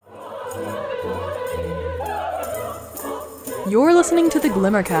You're listening to the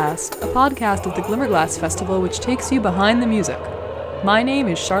Glimmercast, a podcast of the Glimmerglass Festival which takes you behind the music. My name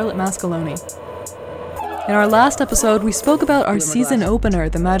is Charlotte Mascaloni. In our last episode, we spoke about our season opener,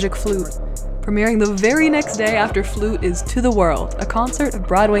 The Magic Flute. Premiering the very next day after Flute is To the World, a concert of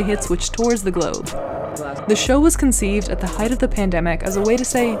Broadway hits which tours the globe. The show was conceived at the height of the pandemic as a way to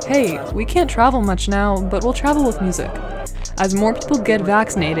say, hey, we can't travel much now, but we'll travel with music. As more people get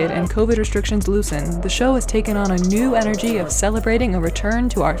vaccinated and COVID restrictions loosen, the show has taken on a new energy of celebrating a return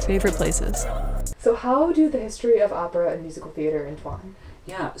to our favorite places. So how do the history of opera and musical theater entwine?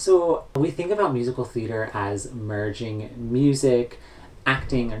 Yeah, so we think about musical theater as merging music,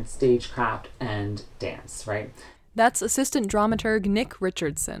 acting and stagecraft, and dance, right? That's assistant dramaturg Nick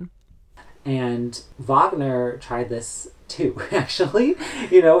Richardson. And Wagner tried this too, actually.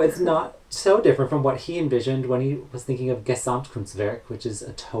 It's not so different from what he envisioned when he was thinking of Gesamtkunstwerk, which is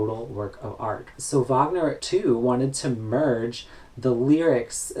a total work of art. So Wagner, too, wanted to merge the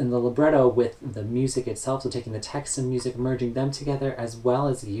lyrics and the libretto with the music itself, so taking the text and music, merging them together, as well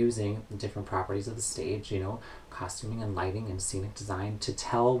as using the different properties of the stage, costuming and lighting and scenic design to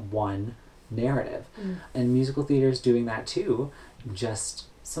tell one narrative. And musical theater is doing that too, just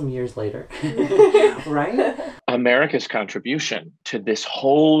some years later, right? America's contribution to this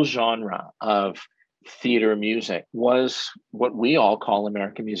whole genre of theater music was what we all call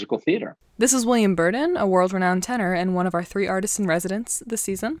American musical theater. This is William Burden, a world-renowned tenor and one of our 3 artists in residence this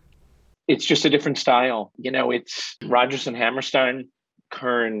season. It's just a different style. It's Rodgers and Hammerstein,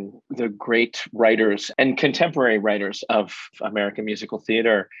 Kern, the great writers and contemporary writers of American musical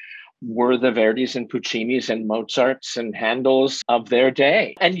theater were the Verdis and Puccinis and Mozarts and Handels of their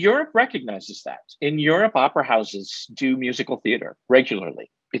day. And Europe recognizes that. In Europe, opera houses do musical theater regularly.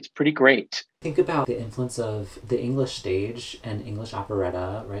 It's pretty great. Think about the influence of the English stage and English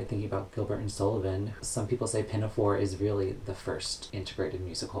operetta, right? Thinking about Gilbert and Sullivan. Some people say Pinafore is really the first integrated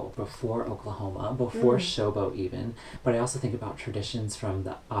musical before Oklahoma, before Showboat even. But I also think about traditions from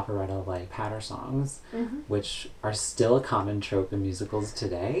the operetta like patter songs, which are still a common trope in musicals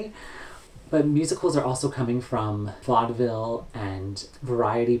today. But musicals are also coming from vaudeville and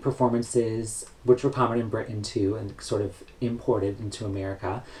variety performances, which were common in Britain too, and sort of imported into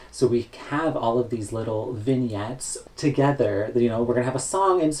America. So we have all of these little vignettes together. We're going to have a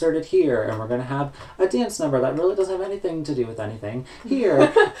song inserted here, and we're going to have a dance number that really doesn't have anything to do with anything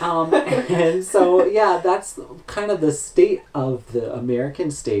here. And so, that's kind of the state of the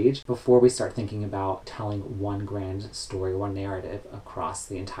American stage before we start thinking about telling one grand story, one narrative across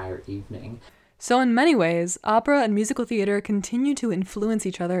the entire evening. So in many ways, opera and musical theater continue to influence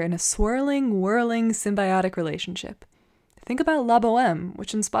each other in a swirling, whirling, symbiotic relationship. Think about La Boheme,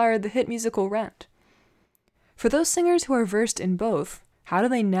 which inspired the hit musical Rent. For those singers who are versed in both, how do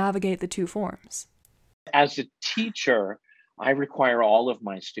they navigate the two forms? As a teacher, I require all of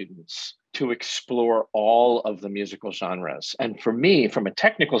my students to explore all of the musical genres. And for me, from a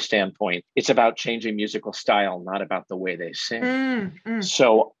technical standpoint, it's about changing musical style, not about the way they sing.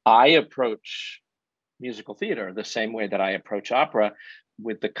 So I approach musical theater the same way that I approach opera,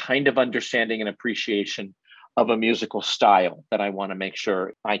 with the kind of understanding and appreciation of a musical style that I want to make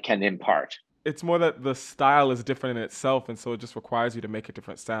sure I can impart. It's more that the style is different in itself, and so it just requires you to make a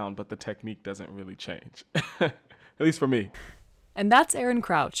different sound, but the technique doesn't really change, at least for me. And that's Aaron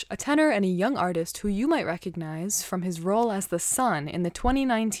Crouch, a tenor and a young artist who you might recognize from his role as the son in the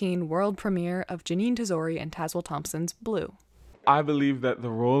 2019 world premiere of Janine Tesori and Tazewell Thompson's Blue. I believe that the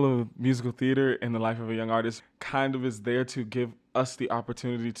role of musical theater in the life of a young artist kind of is there to give us the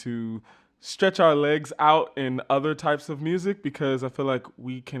opportunity to stretch our legs out in other types of music, because I feel like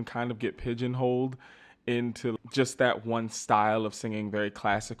we can kind of get pigeonholed into just that one style of singing very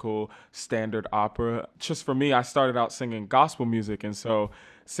classical standard opera. Just for me, I started out singing gospel music, and so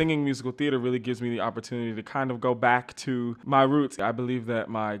singing musical theater really gives me the opportunity to kind of go back to my roots. I believe that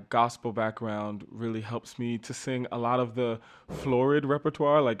my gospel background really helps me to sing a lot of the florid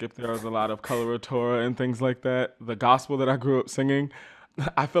repertoire, like if there was a lot of coloratura and things like that, the gospel that I grew up singing.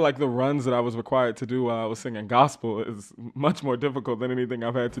 I feel like the runs that I was required to do while I was singing gospel is much more difficult than anything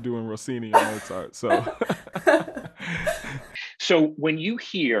I've had to do in Rossini and Mozart. So when you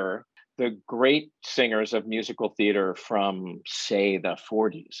hear the great singers of musical theater from, say, the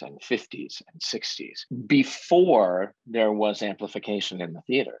 40s and 50s and 60s, before there was amplification in the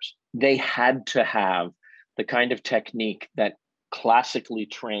theaters, they had to have the kind of technique that classically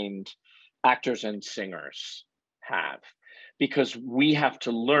trained actors and singers have. Because we have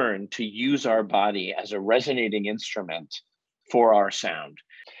to learn to use our body as a resonating instrument for our sound.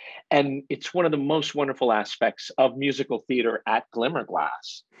 And it's one of the most wonderful aspects of musical theater at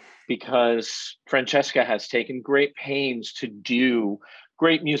Glimmerglass, because Francesca has taken great pains to do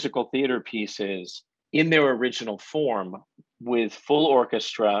great musical theater pieces in their original form with full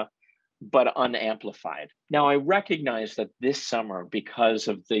orchestra, but unamplified. Now, I recognize that this summer, because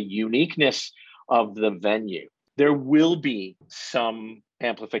of the uniqueness of the venue, there will be some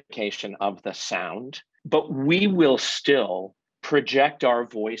amplification of the sound, but we will still project our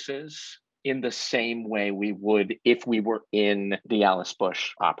voices in the same way we would if we were in the Alice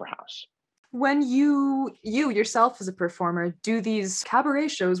Bush Opera House. When you yourself as a performer do these cabaret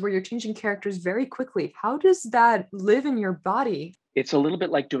shows where you're changing characters very quickly, how does that live in your body? It's a little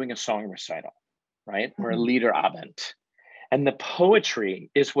bit like doing a song recital, right? Or a Liederabend. And the poetry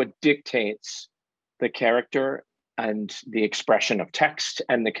is what dictates the character and the expression of text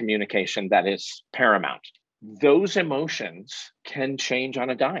and the communication that is paramount. Those emotions can change on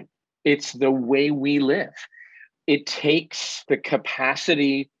a dime. It's the way we live. It takes the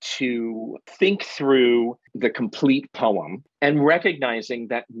capacity to think through the complete poem and recognizing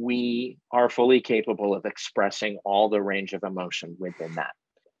that we are fully capable of expressing all the range of emotion within that.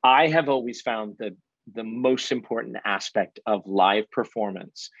 I have always found that the most important aspect of live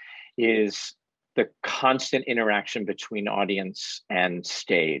performance is the constant interaction between audience and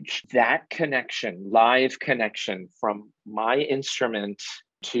stage. That connection, live connection from my instrument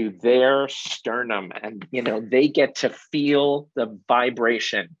to their sternum, and they get to feel the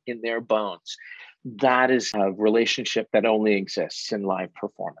vibration in their bones. That is a relationship that only exists in live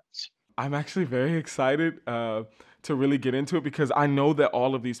performance. I'm actually very excited to really get into it, because I know that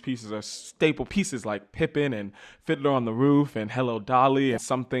all of these pieces are staple pieces, like Pippin and Fiddler on the Roof and Hello Dolly, and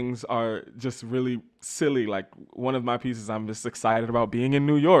some things are just really silly. Like one of my pieces, I'm just excited about being in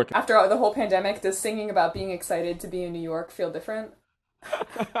New York. After the whole pandemic, does singing about being excited to be in New York feel different?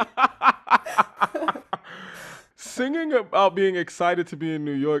 Singing about being excited to be in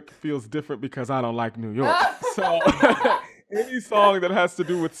New York feels different because I don't like New York. So any song that has to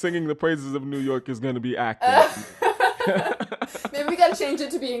do with singing the praises of New York is going to be acting. Maybe we got to change it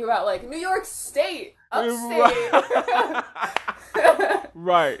to being about like New York State, upstate.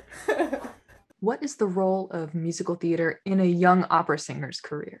 Right. What is the role of musical theater in a young opera singer's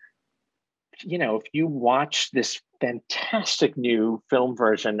career? If you watch this fantastic new film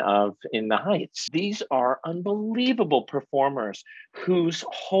version of In the Heights, these are unbelievable performers whose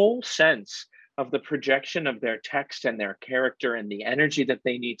whole sense of the projection of their text and their character and the energy that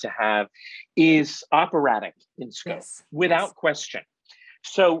they need to have is operatic in scope, without question.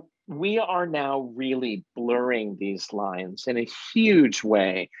 So we are now really blurring these lines in a huge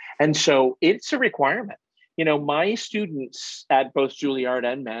way. And so it's a requirement. My students at both Juilliard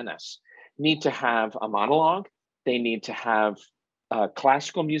and Mannes need to have a monologue. They need to have a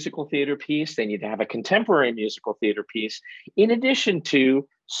classical musical theater piece. They need to have a contemporary musical theater piece, in addition to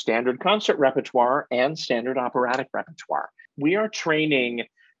standard concert repertoire and standard operatic repertoire. We are training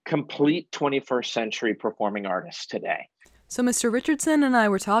complete 21st century performing artists today. So Mr. Richardson and I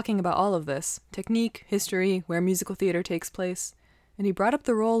were talking about all of this, technique, history, where musical theater takes place, and he brought up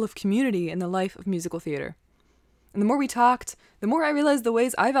the role of community in the life of musical theater. And the more we talked, the more I realized the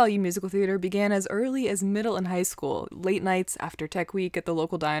ways I value musical theater began as early as middle and high school, late nights after tech week at the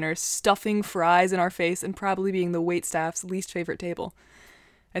local diner, stuffing fries in our face and probably being the waitstaff's least favorite table.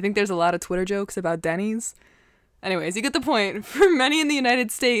 I think there's a lot of Twitter jokes about Denny's. Anyways, you get the point. For many in the United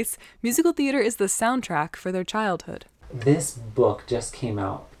States, musical theater is the soundtrack for their childhood. This book just came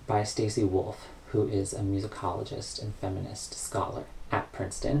out by Stacey Wolf, who is a musicologist and feminist scholar at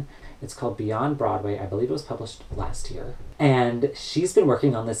Princeton. It's called Beyond Broadway. I believe it was published last year. And she's been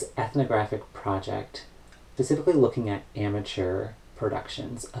working on this ethnographic project, specifically looking at amateur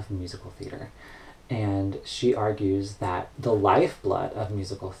productions of musical theater. And she argues that the lifeblood of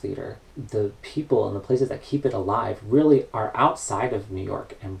musical theater, the people and the places that keep it alive, really are outside of New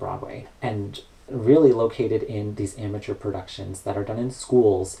York and Broadway, and really located in these amateur productions that are done in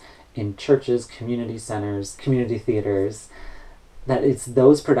schools, in churches, community centers, community theaters. That it's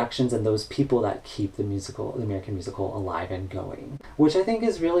those productions and those people that keep the American musical alive and going, which I think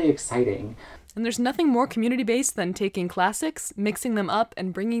is really exciting. And there's nothing more community-based than taking classics, mixing them up,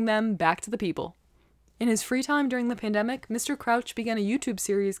 and bringing them back to the people. In his free time during the pandemic, Mr. Crouch began a YouTube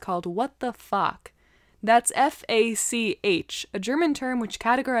series called What the Fach? That's F-A-C-H, a German term which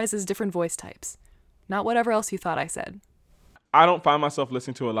categorizes different voice types. Not whatever else you thought I said. I don't find myself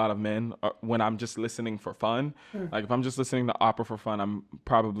listening to a lot of men when I'm just listening for fun. Like if I'm just listening to opera for fun, I'm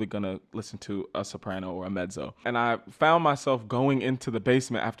probably going to listen to a soprano or a mezzo. And I found myself going into the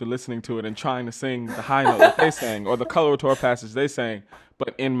basement after listening to it and trying to sing the high note that they sang or the coloratura passage they sang,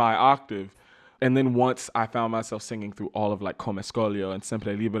 but in my octave. And then once I found myself singing through all of like Come Escolio and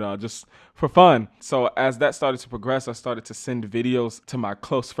Sempre Libera just for fun. So as that started to progress, I started to send videos to my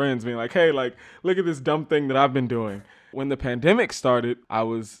close friends being like, hey, like, look at this dumb thing that I've been doing. When the pandemic started, I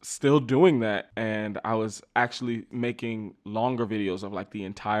was still doing that, and I was actually making longer videos of like the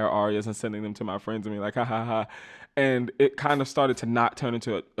entire arias and sending them to my friends and being like, ha ha ha. And it kind of started to not turn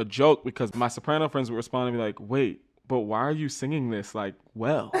into a joke, because my soprano friends would respond and be like, wait, but why are you singing this like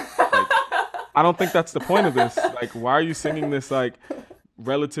well? Like, I don't think that's the point of this. Like, why are you singing this like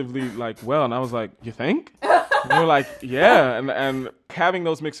relatively like well? And I was like, you think? And they were like, yeah. And having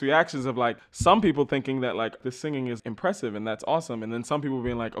those mixed reactions of like some people thinking that like the singing is impressive and that's awesome, and then some people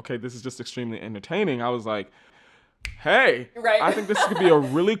being like, okay, this is just extremely entertaining. I was like, hey, right. I think this could be a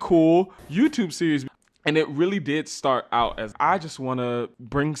really cool YouTube series. And it really did start out as, I just want to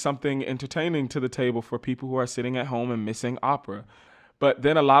bring something entertaining to the table for people who are sitting at home and missing opera. But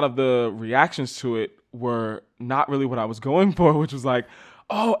then a lot of the reactions to it were not really what I was going for, which was like,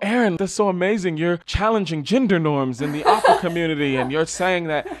 oh, Aaron, that's so amazing. You're challenging gender norms in the opera community, and you're saying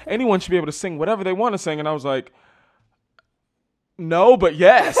that anyone should be able to sing whatever they want to sing. And I was like, no, but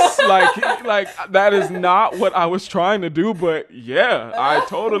yes. like that is not what I was trying to do. But yeah, I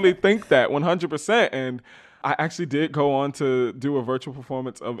totally think that 100%. And I actually did go on to do a virtual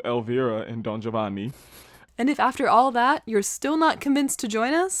performance of Elvira in Don Giovanni. And if after all that you're still not convinced to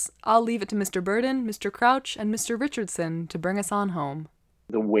join us, I'll leave it to Mr. Burden, Mr. Crouch, and Mr. Richardson to bring us on home.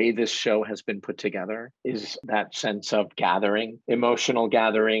 The way this show has been put together is that sense of gathering, emotional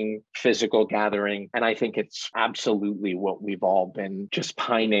gathering, physical gathering. And I think it's absolutely what we've all been just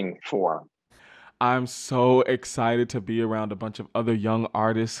pining for. I'm so excited to be around a bunch of other young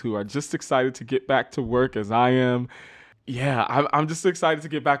artists who are just excited to get back to work as I am. Yeah, I'm just excited to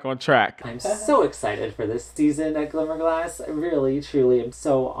get back on track. I'm so excited for this season at Glimmerglass. I really, truly am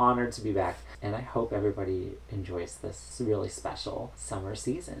so honored to be back. And I hope everybody enjoys this really special summer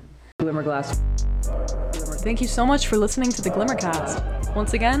season. Glimmerglass. Thank you so much for listening to the Glimmercast.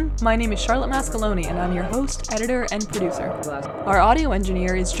 Once again, my name is Charlotte Mascaloni, and I'm your host, editor, and producer. Our audio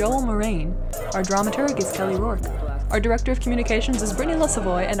engineer is Joel Moraine. Our dramaturg is Kelly Rourke. Our director of communications is Brittany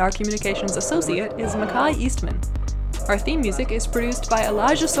LaSavoy, and our communications associate is Makai Eastman. Our theme music is produced by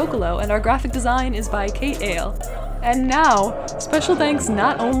Elijah Sokolow, and our graphic design is by Kate Ale. And now, special thanks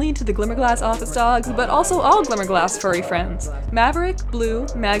not only to the Glimmerglass office dogs, but also all Glimmerglass furry friends. Maverick, Blue,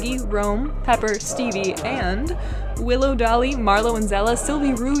 Maggie, Rome, Pepper, Stevie, and Willow, Dolly, Marlo and Zella,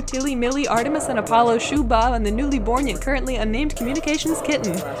 Sylvie, Rue, Tilly, Millie, Artemis and Apollo, Shoe Bob, and the newly born yet currently unnamed communications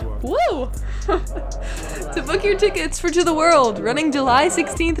kitten. Woo! To book your tickets for To the World, running July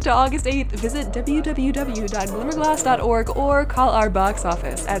 16th to August 8th, visit www.glimmerglass.org or call our box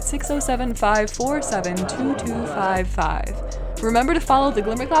office at 607-547-2255. Remember to follow the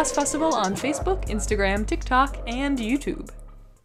Glimmerglass Festival on Facebook, Instagram, TikTok, and YouTube.